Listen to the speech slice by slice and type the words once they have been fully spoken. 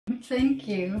Thank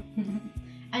you.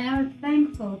 And I'm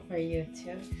thankful for you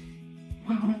too.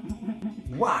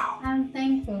 Wow! I'm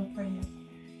thankful for you.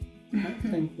 I'm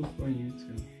thankful for you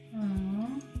too.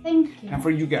 Aww, thank you. And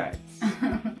for you guys.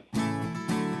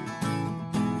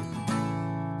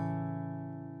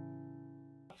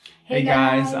 Hey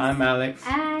guys, I'm Alex.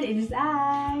 And it is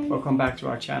I. Welcome back to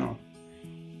our channel.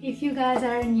 If you guys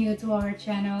are new to our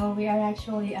channel, we are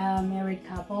actually a married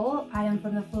couple. I am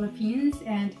from the Philippines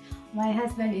and my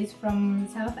husband is from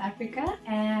South Africa,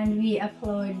 and we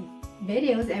upload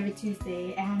videos every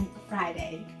Tuesday and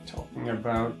Friday. Talking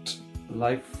about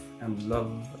life and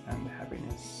love and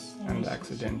happiness and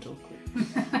accidental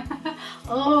clicks.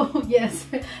 Oh yes,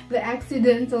 the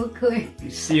accidental click.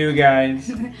 See you guys.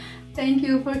 Thank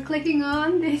you for clicking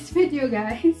on this video,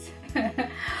 guys.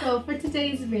 So for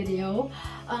today's video,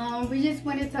 we just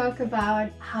want to talk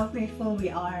about how grateful we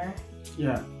are.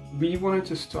 Yeah, we wanted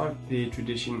to start the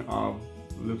tradition of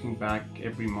looking back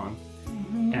every month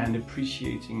and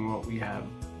appreciating what we have.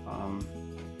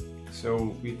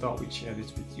 So we thought we'd share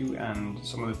this with you and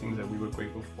some of the things that we were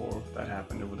grateful for that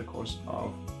happened over the course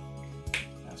of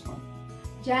last month.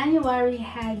 January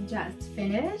had just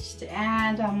finished,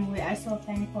 and we are so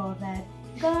thankful that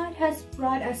God has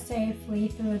brought us safely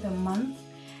through the month,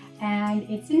 and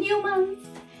it's a new month,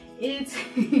 it's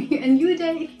a new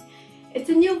day, it's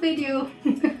a new video.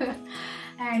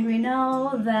 And we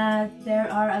know that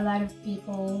there are a lot of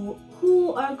people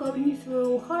who are going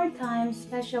through hard times,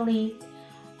 especially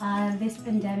this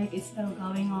pandemic is still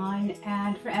going on.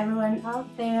 And for everyone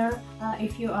out there,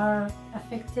 if you are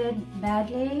affected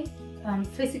badly,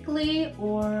 physically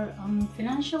or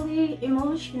financially,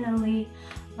 emotionally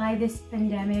by this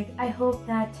pandemic, I hope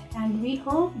that, and we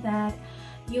hope that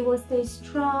you will stay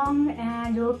strong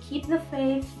and you'll keep the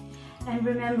faith and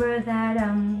remember that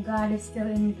God is still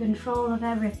in control of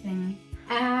everything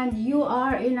and you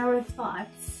are in our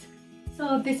thoughts.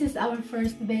 So this is our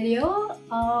first video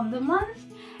of the month,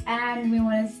 and we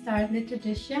want to start the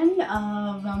tradition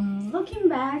of looking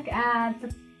back at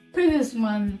the previous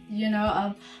month, you know,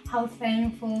 of how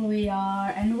thankful we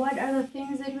are and what are the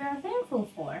things that we are thankful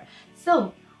for.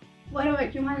 So what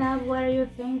about you, my love? What are you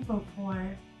thankful for?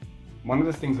 One of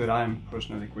the things that I'm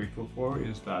personally grateful for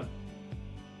is that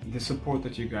the support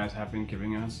that you guys have been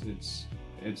giving us,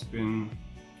 it's been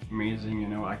amazing. You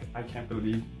know, I can't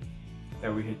believe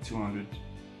that we hit 200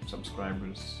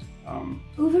 subscribers.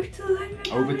 Over 200.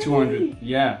 Over 200,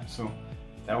 yeah. So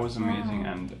that was amazing,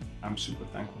 and I'm super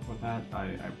thankful for that. I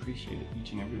appreciate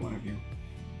each and every one of you.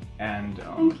 And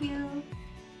thank you.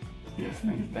 Yes,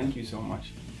 thank you so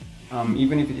much.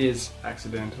 Even if it is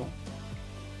accidental,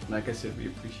 like I said, we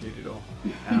appreciate it all.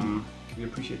 We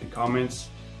appreciate the comments,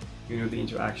 you know, the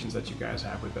interactions that you guys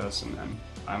have with us, and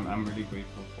I'm really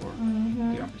grateful for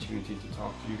the opportunity to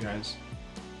talk to you guys,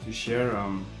 to share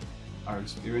our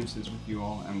experiences with you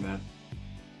all, and that,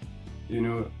 you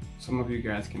know, some of you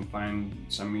guys can find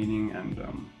some meaning and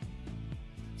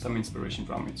some inspiration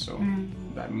from it. So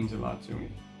that means a lot to me,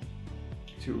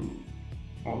 to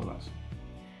all of us.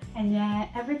 And yeah,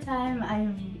 every time I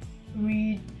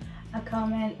read a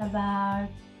comment about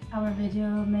our video,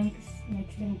 makes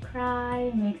them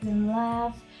cry, makes them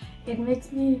laugh. It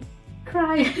makes me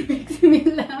cry, it makes me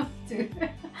laugh too.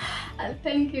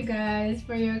 Thank you guys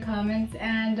for your comments,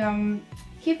 and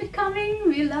keep it coming.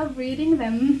 We love reading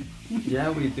them. Yeah,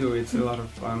 we do. It's a lot of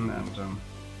fun, and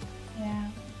yeah,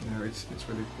 you know, it's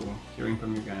really cool hearing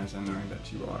from you guys and knowing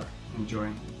that you are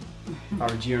enjoying our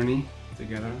journey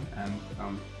together, and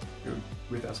you're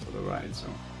with us for the ride. So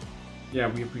yeah,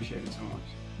 we appreciate it so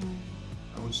much.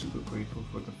 I was super grateful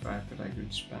for the fact that I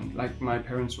could spend, like, my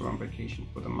parents were on vacation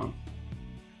for the month,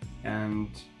 and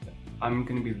I'm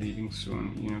gonna be leaving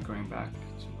soon, you know, going back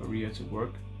to Korea to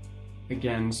work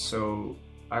again. So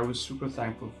I was super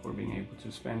thankful for being able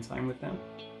to spend time with them,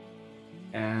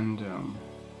 and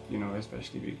you know,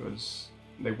 especially because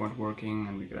they weren't working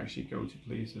and we could actually go to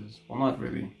places, well, not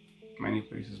really many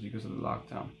places because of the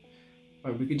lockdown,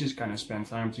 but we could just kind of spend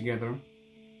time together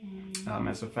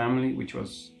as a family, which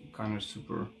was kind of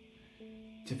super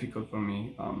difficult for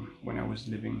me when I was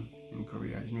living in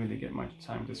Korea. I didn't really get much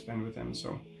time to spend with them,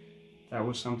 so that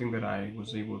was something that I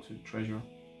was able to treasure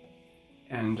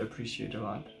and appreciate a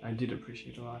lot. I did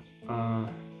appreciate a lot.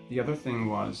 The other thing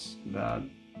was that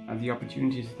the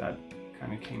opportunities that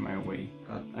kind of came my way.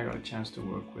 I got a chance to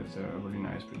work with a really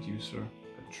nice producer,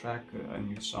 a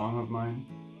new song of mine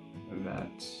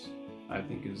that I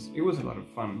think it was a lot of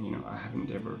fun. You know, I haven't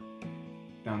ever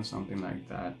done something like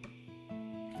that.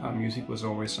 Music was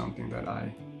always something that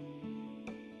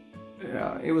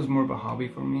it was more of a hobby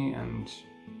for me, and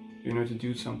you know, to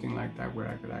do something like that where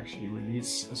I could actually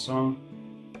release a song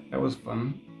that was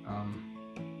fun.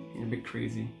 A bit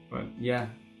crazy, but yeah,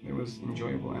 it was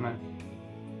enjoyable, and I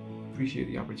appreciate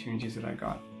the opportunities that I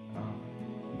got.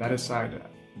 That aside,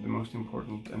 the most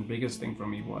important and biggest thing for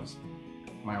me was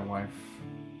my wife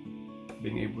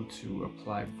being able to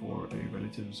apply for a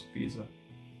relative's visa,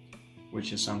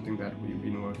 which is something that we've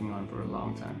been working on for a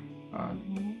long time.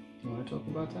 Do you want to talk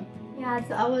about that? Yeah,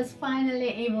 so I was finally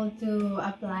able to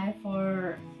apply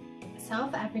for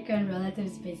South African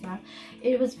relatives visa.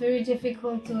 It was very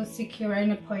difficult to secure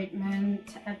an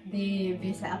appointment at the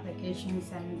visa application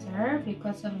center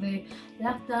because of the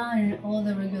lockdown and all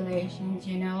the regulations,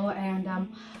 you know, and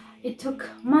it took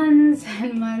months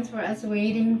and months for us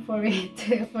waiting for it,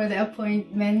 for the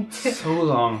appointment. So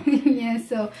long. Yeah,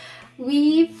 so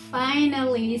we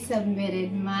finally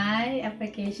submitted my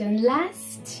application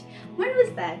when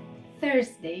was that?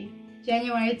 Thursday,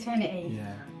 January 28th.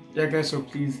 Yeah, guys, so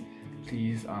please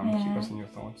keep us in your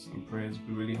thoughts and prayers.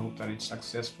 We really hope that it's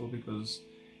successful, because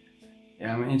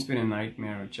yeah, I mean, it's been a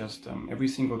nightmare. Just every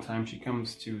single time she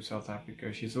comes to South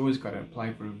Africa, she's always got to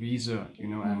apply for a visa, you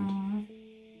know, and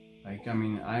like, I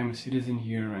mean, I'm a citizen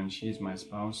here and she's my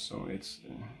spouse, so it's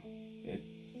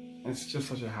just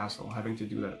such a hassle having to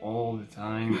do that all the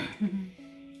time.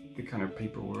 The kind of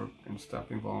paperwork and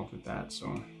stuff involved with that.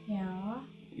 So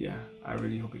yeah, I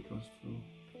really hope it goes through.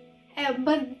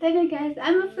 But then again,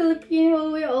 I'm a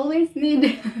Filipino. We always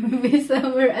need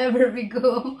visa wherever we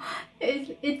go.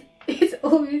 It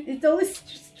always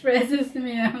stresses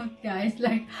me out, guys.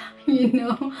 Like, you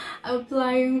know,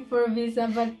 applying for a visa.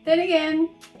 But then again,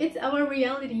 it's our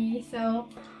reality. So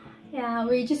yeah,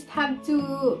 we just have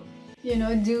to, you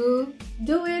know, do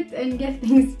it and get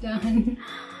things done,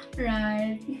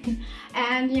 right?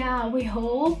 And yeah, we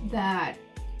hope that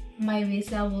my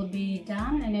visa will be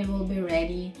done and it will be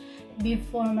ready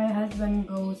before my husband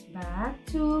goes back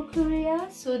to Korea,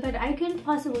 so that I can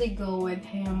possibly go with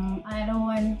him. I don't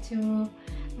want to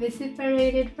be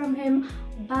separated from him,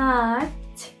 but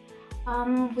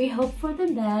we hope for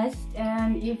the best,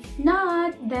 and if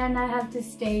not, then I have to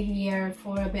stay here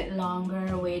for a bit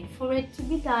longer, wait for it to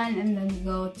be done, and then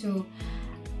go to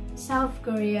South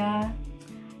Korea.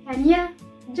 And yeah,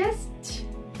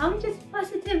 I'm just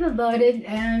positive about it,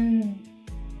 and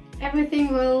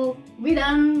everything will be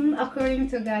done according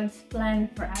to God's plan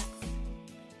for us.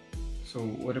 So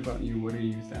what about you? What are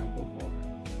you thankful for?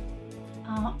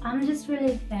 I'm just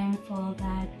really thankful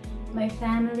that my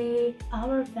family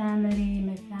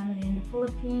in the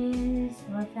Philippines,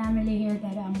 our family here,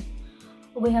 that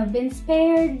we have been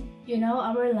spared. You know,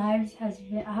 our lives have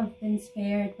been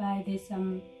spared by this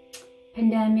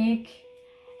pandemic,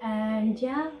 and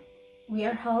yeah, we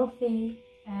are healthy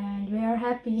and we are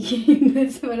happy.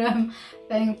 That's what I'm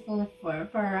thankful for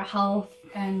our health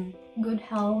and good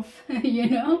health. You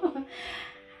know,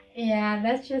 yeah,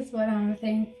 that's just what I'm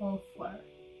thankful for.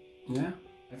 Yeah,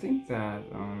 I think that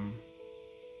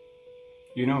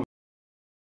you know,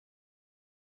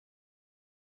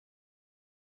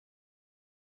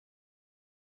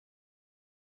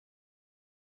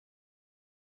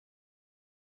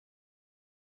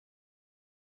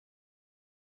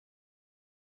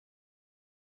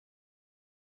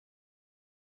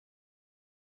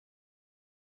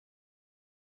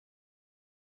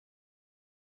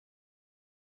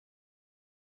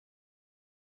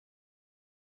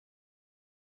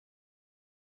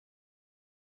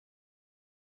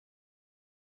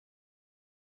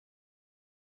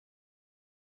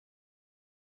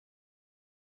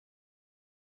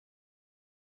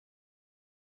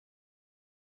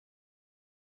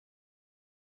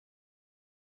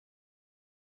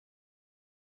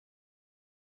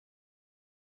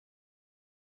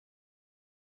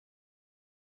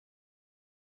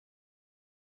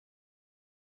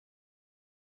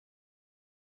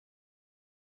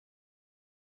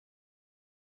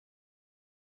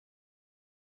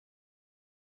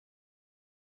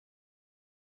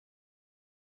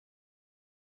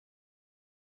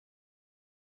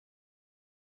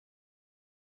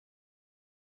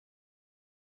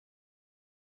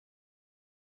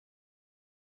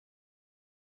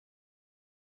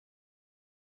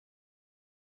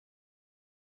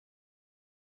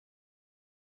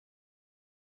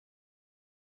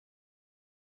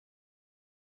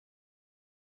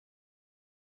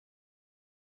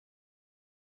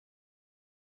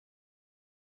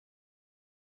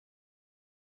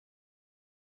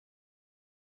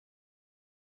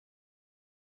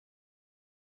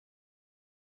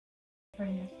 For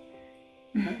you.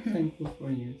 I'm thankful for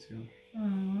you too.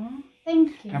 Aww,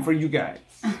 thank you. And for you guys.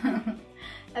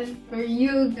 And for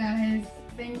you guys,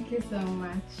 thank you so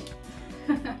much.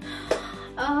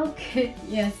 Okay,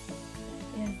 yes,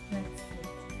 that's it.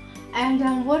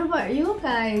 And what about you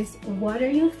guys? What are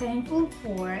you thankful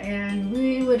for? And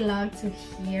we would love to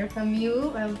hear from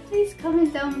you. Please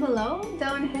comment down below.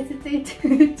 Don't hesitate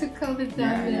to comment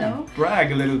down below.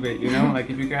 Brag a little bit, you know,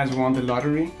 like if you guys won the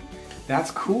lottery,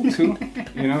 that's cool too.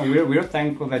 You know, we're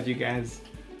thankful that you guys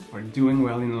are doing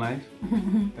well in life.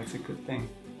 That's a good thing.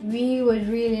 We would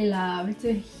really love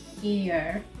to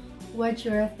hear what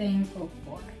you're thankful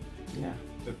for. Yeah,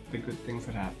 the good things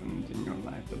that happened in your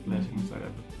life, the blessings that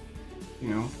have, you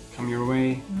know, come your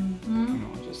way. You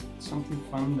know, just something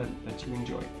fun that you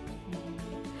enjoy.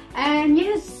 And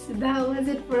yes, that was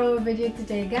it for our video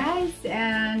today, guys.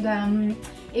 And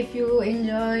if you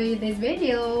enjoy this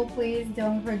video, please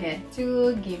don't forget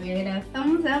to give it a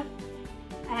thumbs up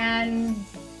and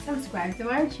subscribe to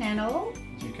our channel.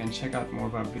 You can check out more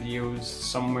of our videos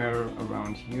somewhere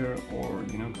around here, or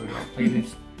you know, go to our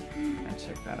playlist and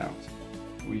check that out.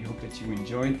 We hope that you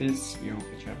enjoyed this. We hope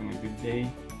that you're having a good day.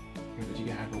 We hope that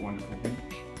you have a wonderful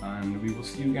week, and we will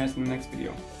see you guys in the next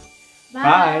video.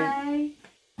 Bye.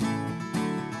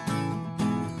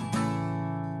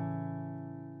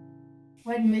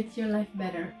 What makes your life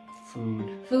better? Food.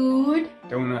 Food.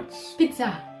 Donuts.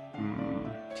 Pizza.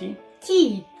 Tea.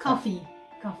 Tea. Coffee.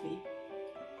 Coffee.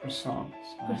 Croissants.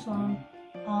 Croissant.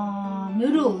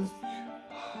 Noodles.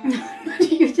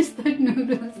 You just said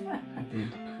noodles. I did.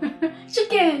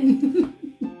 Chicken.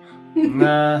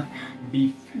 Nah.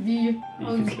 Beef. Beef. Beef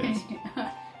Okay. is best.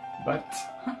 But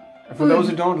for those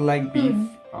who don't like beef,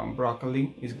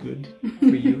 broccoli is good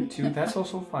for you too. That's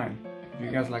also fine. If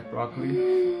you guys like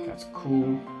broccoli, that's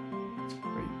cool. It's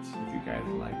great. If you guys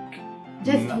like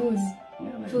Just nuts,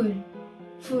 food.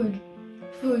 Food.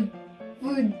 Food.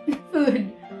 Food. Food.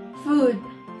 Food. Food.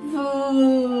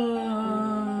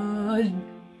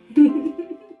 Food.